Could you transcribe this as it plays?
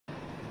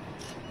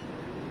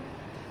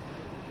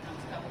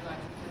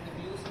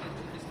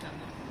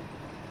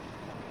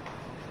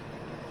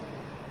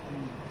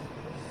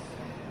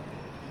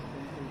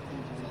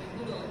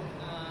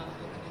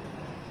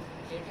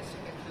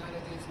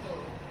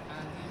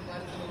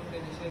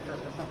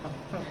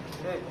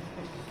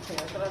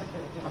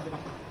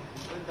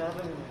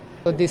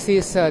So this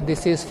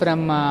is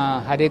from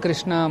Hare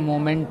Krishna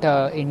Movement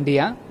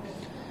India.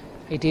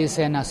 It is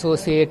an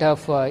associate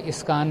of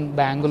Iskon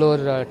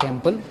Bangalore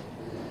temple.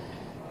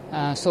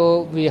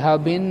 So we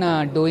have been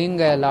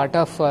doing a lot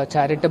of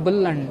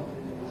charitable and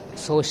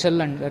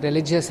social and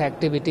religious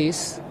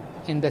activities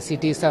in the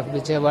cities of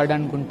Vijayawada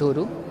and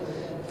Guntur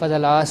for the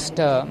last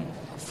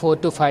 4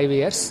 to 5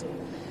 years.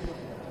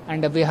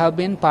 And we have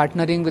been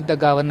partnering with the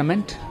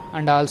government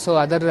and also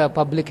other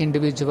public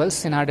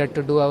individuals in order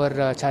to do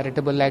our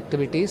charitable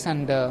activities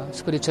and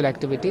spiritual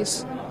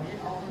activities.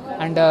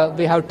 And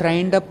we have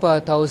trained up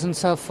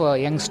thousands of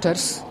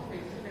youngsters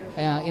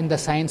in the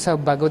science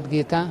of Bhagavad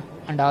Gita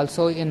and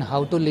also in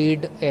how to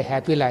lead a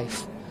happy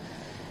life.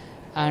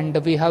 And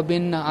we have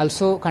been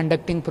also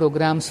conducting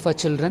programs for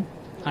children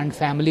and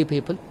family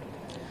people.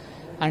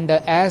 And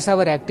as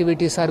our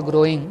activities are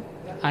growing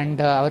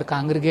and our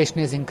congregation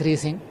is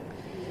increasing,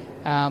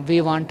 we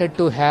wanted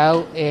to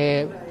have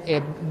a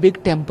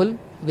big temple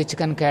which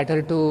can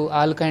cater to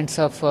all kinds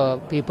of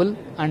people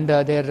and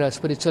their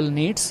spiritual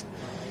needs.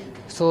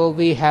 So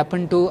we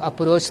happened to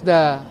approach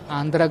the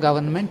Andhra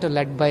government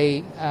led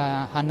by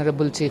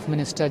Honorable Chief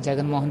Minister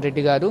Jagan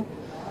Reddy Garu,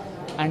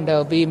 and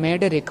we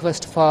made a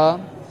request for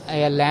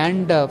a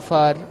land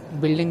for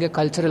building a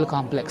cultural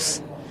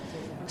complex.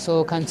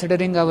 So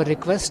considering our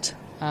request,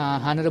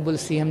 Honorable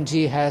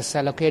CMG has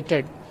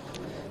allocated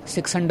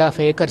 6.5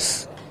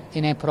 acres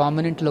in a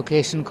prominent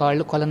location called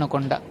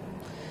Kolanakonda.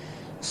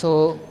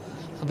 So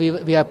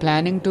we are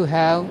planning to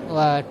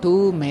have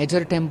 2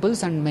 major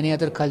temples and many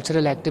other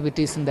cultural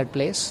activities in that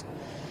place,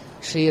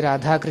 Sri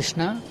Radha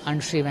Krishna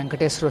and Sri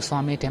Venkateswara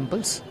Swami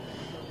temples,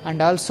 and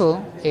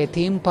also a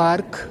theme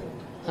park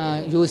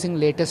using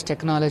latest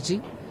technology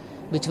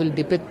which will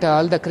depict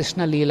all the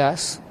Krishna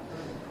Leelas,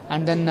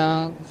 and then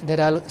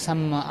there are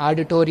some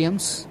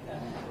auditoriums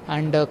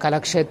and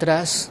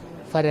kalakshetras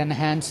for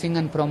enhancing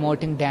and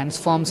promoting dance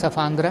forms of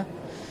Andhra.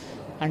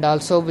 And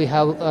also we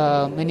have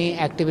many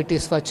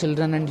activities for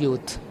children and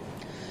youth.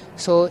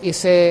 So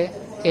it's a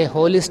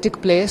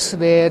holistic place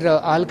where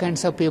all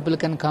kinds of people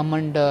can come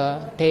and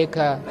take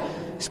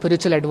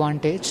spiritual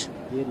advantage.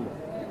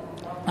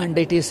 And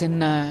it is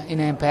in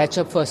a patch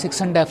of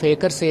 6.5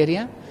 acres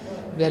area.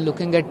 We are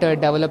looking at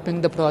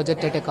developing the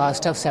project at a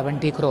cost of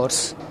 70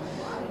 crores.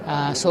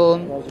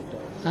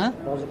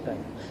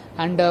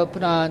 And the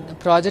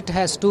project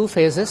has 2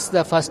 phases.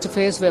 The first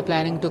phase we are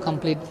planning to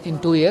complete in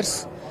 2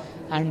 years.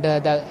 And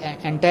the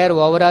entire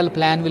overall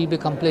plan will be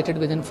completed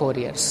within 4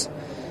 years.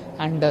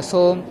 And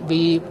so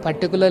we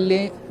want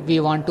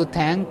to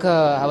thank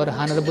our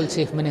Honorable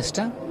Chief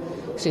Minister,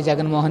 Sri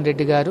Jagan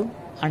Reddy Garu,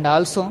 and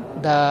also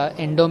the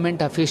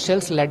endowment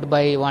officials led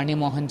by Vani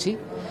Mohanji,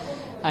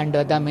 and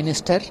the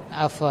Minister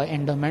of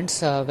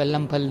Endowments,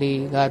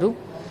 Vellampalli Garu.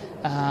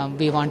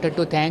 We wanted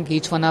to thank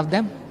each one of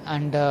them,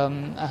 and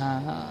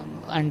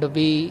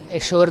we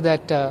assure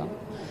that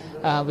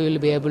we will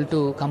be able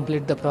to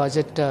complete the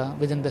project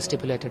within the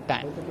stipulated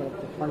time.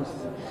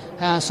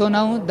 So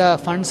now the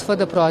funds for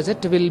the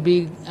project will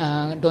be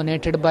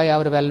donated by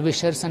our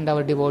well-wishers and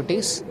our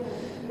devotees,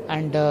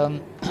 and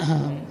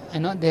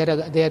they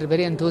are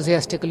very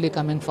enthusiastically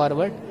coming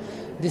forward.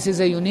 This is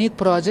a unique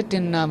project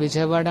in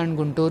Vijayawada and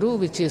Guntur,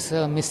 which is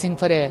missing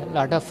for a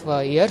lot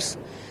of years,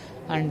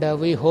 and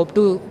we hope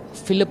to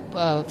fill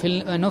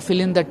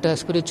in that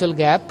spiritual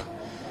gap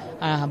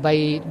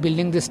by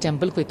building this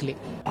temple quickly.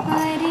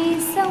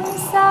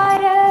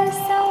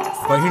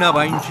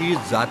 बहिणाबाईंची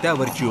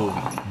जात्यावरची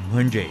ओवी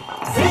म्हणजे